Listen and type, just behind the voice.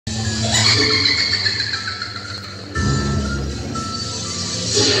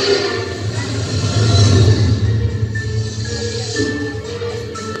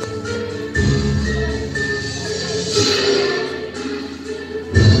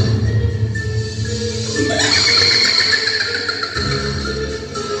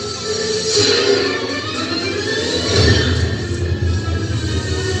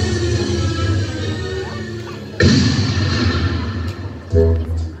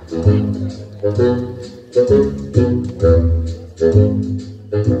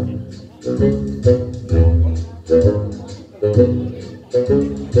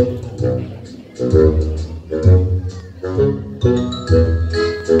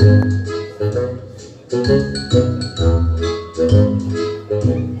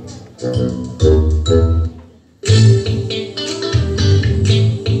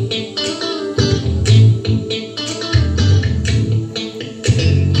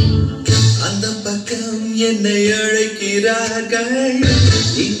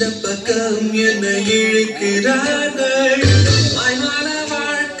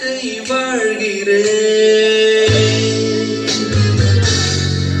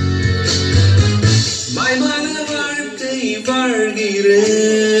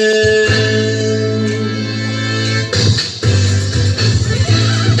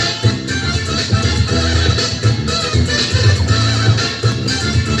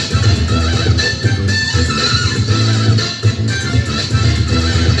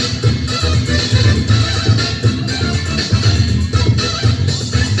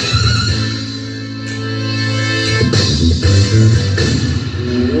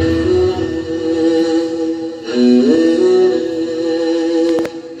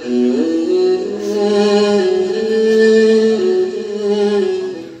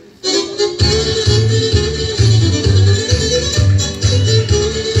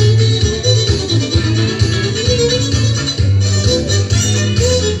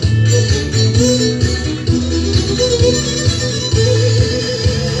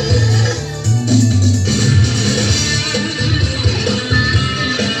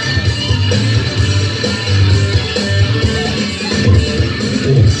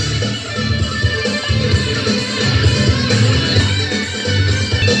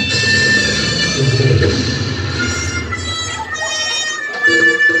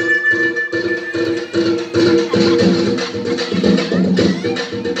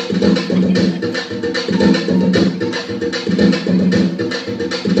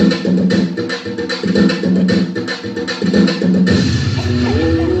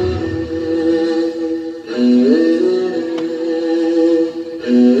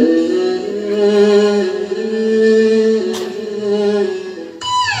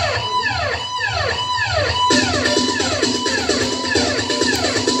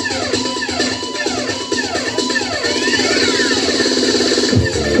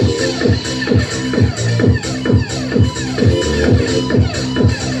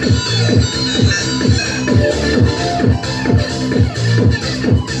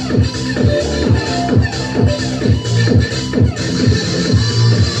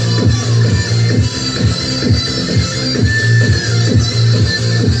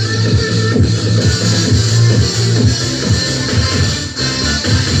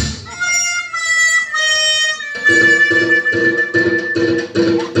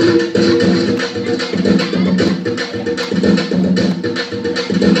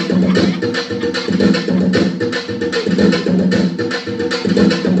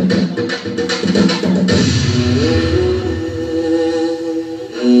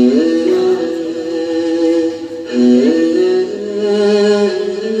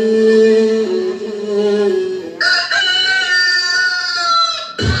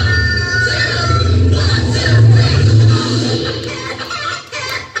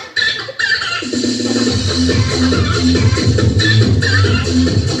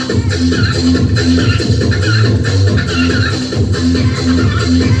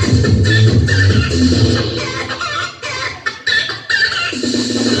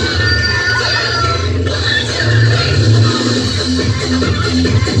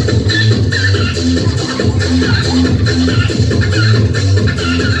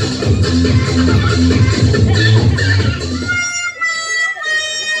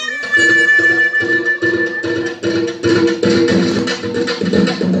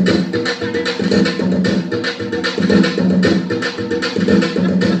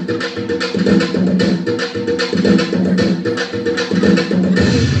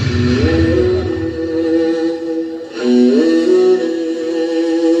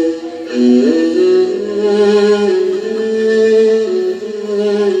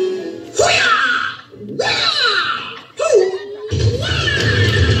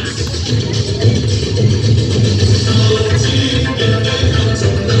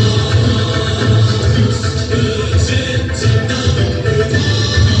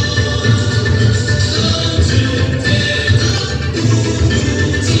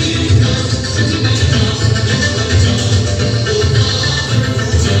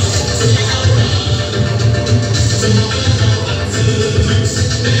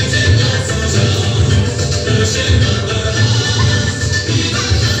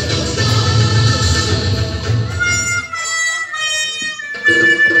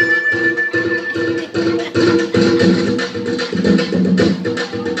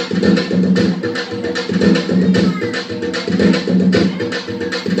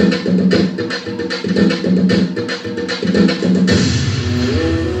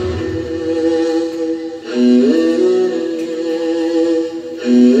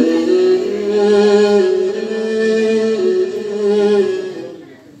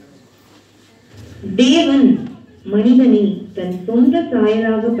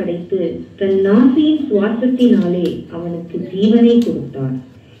சுவாசத்தினாலே அவனுக்கு ஜீவனை கொடுத்தார்.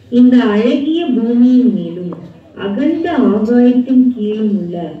 இந்த அழகிய பூமியின் மேலும் அகண்ட ஆகாயத்தின் கீழும்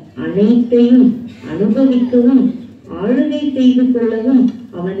உள்ள அனைத்தையும் அனுபவிக்கவும் ஆளுகை செய்து கொள்ளவும்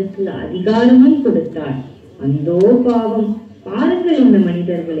அவனுக்கு அதிகாரமும் கொடுத்தார். அந்தோ பாவம்! பாருங்கள் இந்த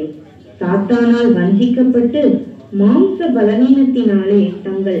மனிதர்களை. சாத்தானால் வஞ்சிக்கப்பட்டு மாம்ச பலவீனத்தினாலே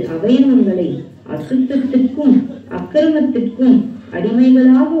தங்கள் அவயவங்களை அசுத்தத்திற்கும் அக்கிரமத்திற்கும்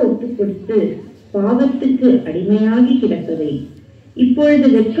அடிமைகளாக ஒப்புக் கொடுத்து பாவத்துக்கு அடிமையாகி கிடப்பதை இப்பொழுது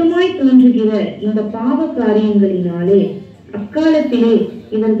வெட்கமாய் தோன்றுகிற இந்த பாவ காரியங்களினாலே அக்காலத்திலே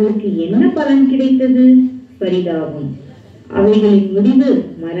இவர்களுக்கு என்ன பலன் கிடைத்தது? பரிதாபம். அவைகளின் முடிவு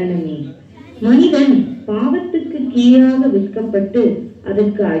மரணமே. மனிதன் பாவத்துக்கு கீழாக விற்கப்பட்டு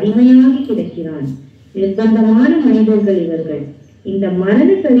அதற்கு அடிமையாகி கிடக்கிறான். நிர்பந்தமான மனிதர்கள் இவர்கள். இந்த மரண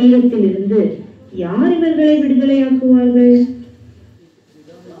சரீரத்தில் இருந்து யார் இவர்களை விடுதலையாக்குவார்கள்?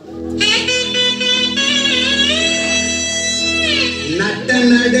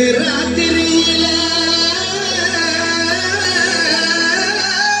 நடு ராத்திரியில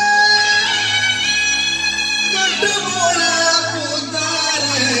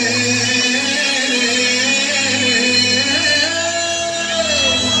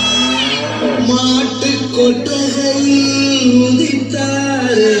மாட்டு கொட்டகையில்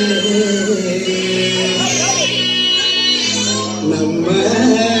உதித்தாரே நம்ம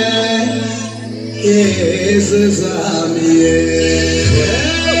இயேசு சாமியே.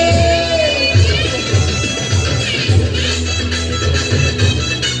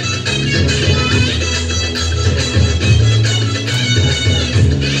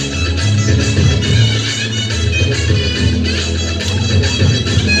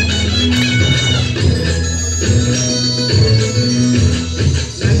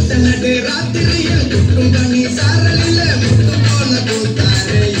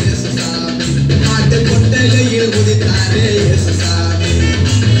 Yes.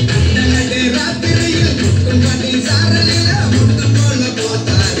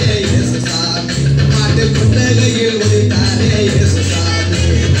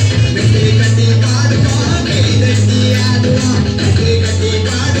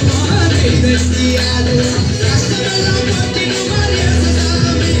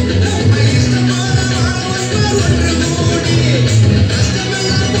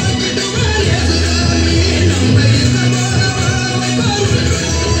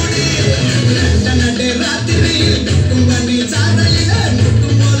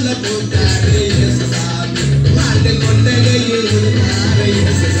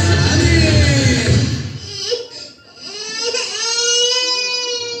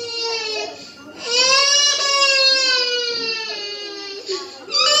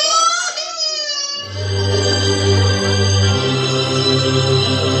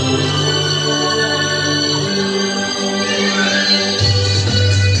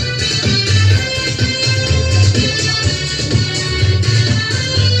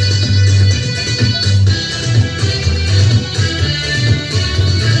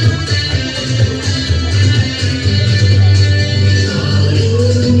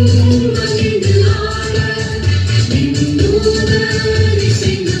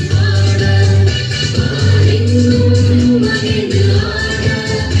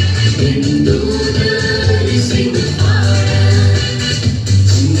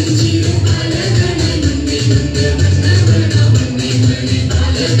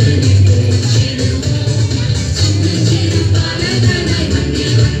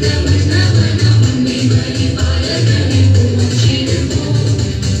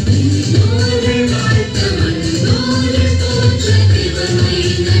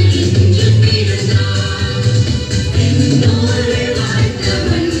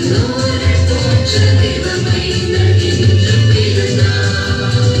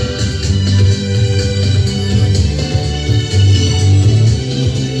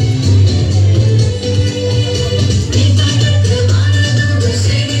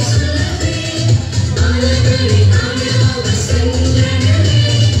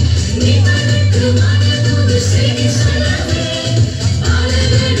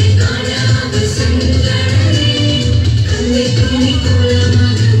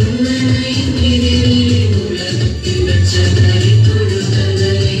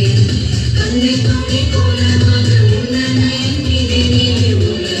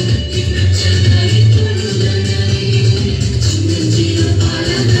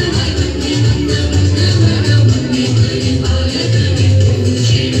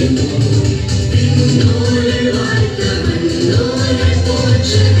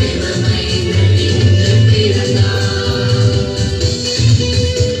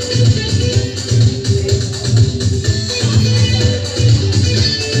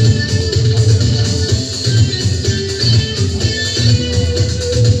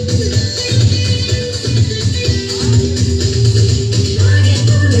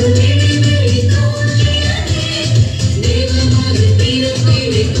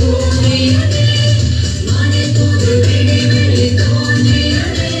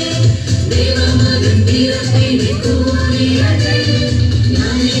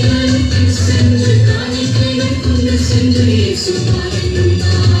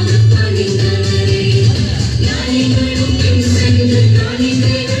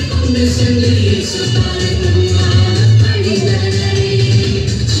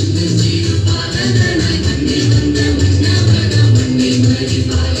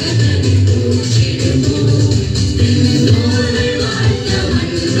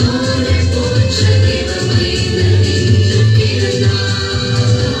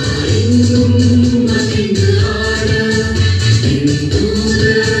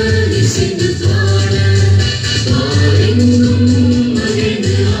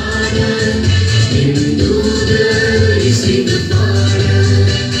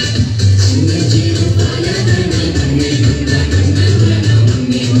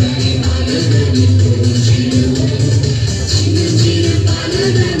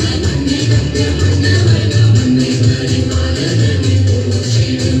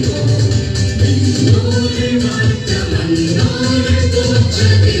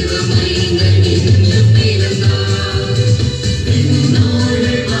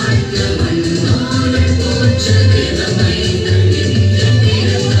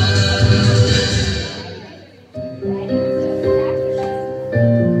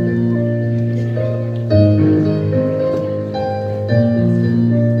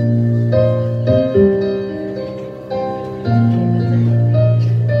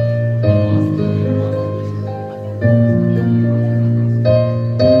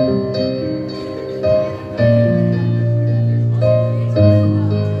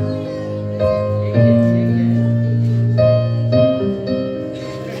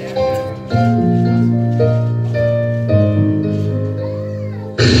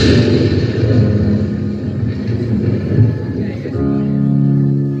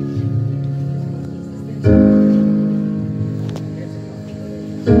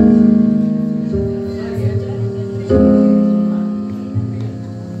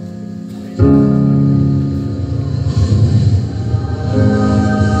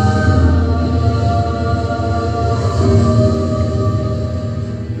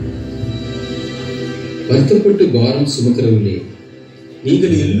 வருத்தப்பட்டு பாரம் சுமக்கிறவர்களே,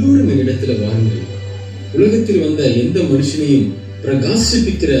 நீங்கள் எல்லோரும் என்னிடத்துல வாருங்கள். உலகத்தில் வந்த எந்த மனுஷனையும்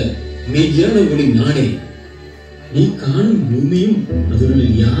பிரகாசிப்பிக்கிற மெய்யான ஒளி நானே. நீ காணும் பூமியும் அதனுடைய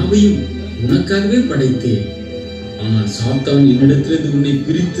யாவையும் உனக்காகவே படைத்தேன். ஆனால் சாத்தான் என்னிடத்திலிருந்து உன்னை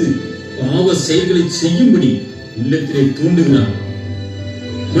பிரித்து பாவ செயல்களை செய்யும்படி உள்ளத்திலே தூண்டுகிறான்.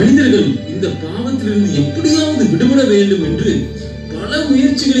 மனிதர்கள் இந்த பாவத்திலிருந்து எப்படியாவது விடுபட வேண்டும் என்று பல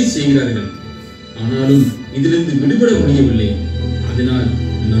முயற்சிகளை செய்கிறார்கள். ஆனாலும் இதிலிருந்து விடுபட முடியவில்லை. அதனால்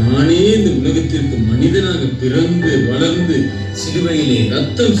நானே இந்த உலகத்திற்கு மனிதனாக பிறந்து வளர்ந்து சிலுவையிலே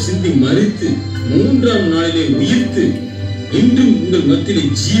ரத்தம் சிந்தி மரித்து 3ஆம் நாளிலே உயிர்த்து இன்றும் உங்கள் மத்தியிலே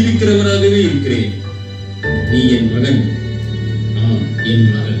ஜீவிக்கிறவராகவே இருக்கிறேன். நீ என் மகன், ஆம் என்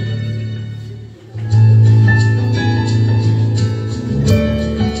மகன்.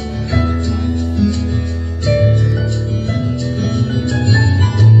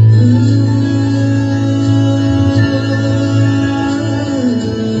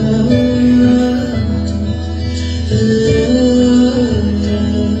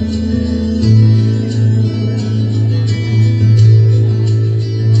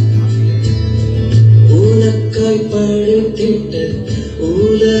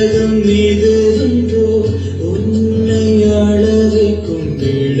 உலகம் மீது ஒன்றோ உன்னை ஆள வைக்கும்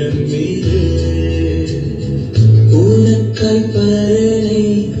இடம் மீது உனக்காய் பரனை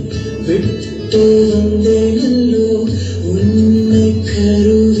விட்டு வந்தேனல்லோ உன்னை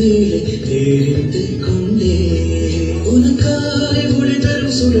கருவிலை தெரிந்து கொண்டே உனக்காய் ஒளி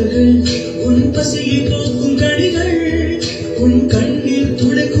தரும் சுடர்கள் உன் பசியை போக்கும் கடிகள் உன் கண்ணீர்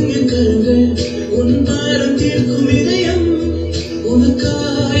துடைக்கும் என் கரங்கள் உன் பாரம் தீர்க்கும் இதயம்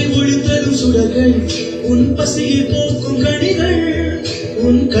உனக்காய் ஒளி தரும் சுடர்கள் உன் பசியை போக்கும் கனிகள்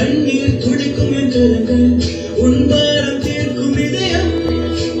உன் கண்ணீர் துடைக்கும் என் கரங்கள் உன் பாரம் தீர்க்கும் இதயம்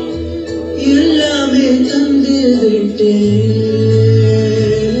எல்லாமே தந்து விட்டேன்.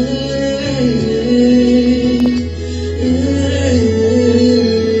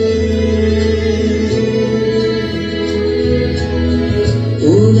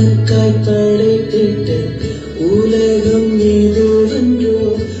 உனக்காய் படைத்திட்ட உலகம் மீது ஒன்றோ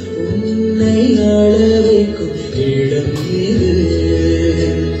உன்னை ஆள வைக்கும் இடம் மீது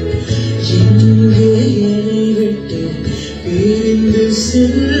எங்கே என்னை விட்டு பிரிந்து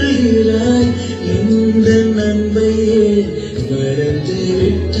செல்கிறாய் இந்த நன்மையை மறந்து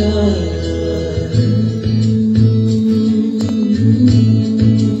விட்டாய்.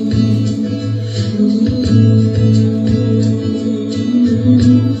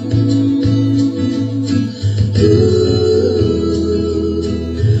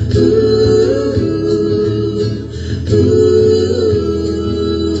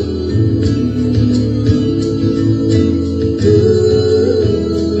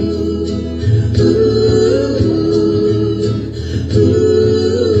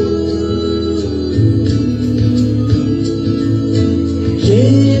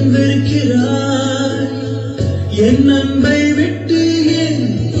 என் அன்பை விட்டு என்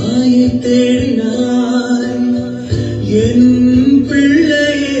மாயை தேடினாய் என்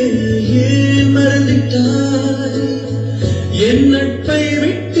பிள்ளையே ஏன் மறந்துட்டாய் என் நட்பை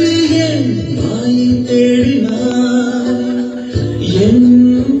விட்டு என் மாயை தேடினாய் என்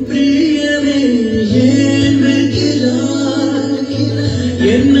பிரியமே ஏன் வெறுக்கிறாய்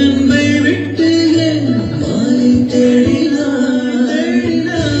என் அன்பை விட்டு என் மாயை தேடினாய்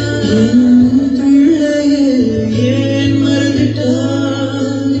என் ஏன்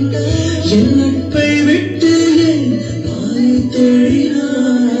மறந்துட்டாய் என் நட்பை விட்டு என் மாயை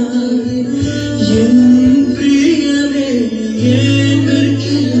தேடினாய் என் பிரியமே ஏன்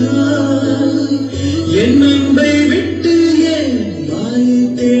வெறுக்கிறாய் என் அன்பை விட்டு என் மாயை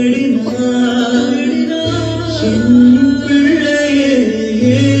தேடினாய் என் பிள்ளையே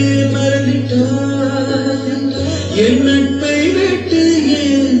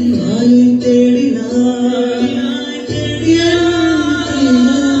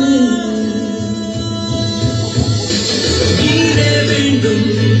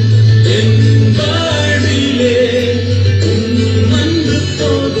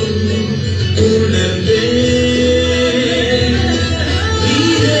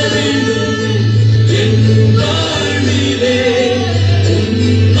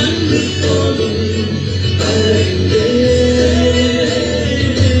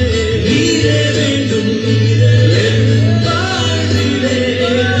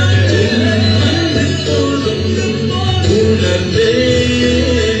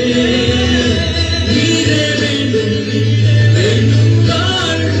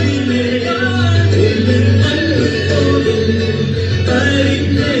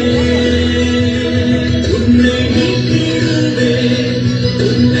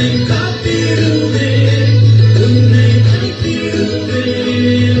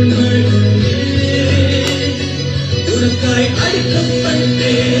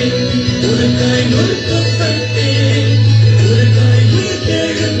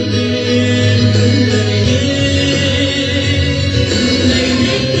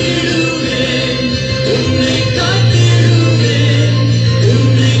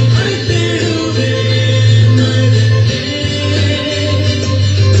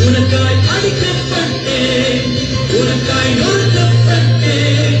அடிக்கப்பட்டேன், உனக்காய்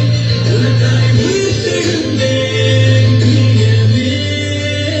நொறுக்கப்பட்டேன், உனக்காய் உயிர் தெழுந்தேன் பிரியமே.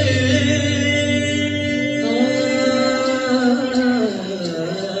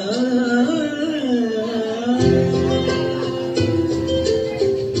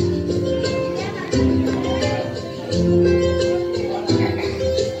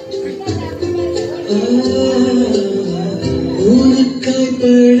 உனக்காய்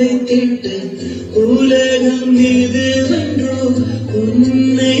படைத்திட்ட உலகம்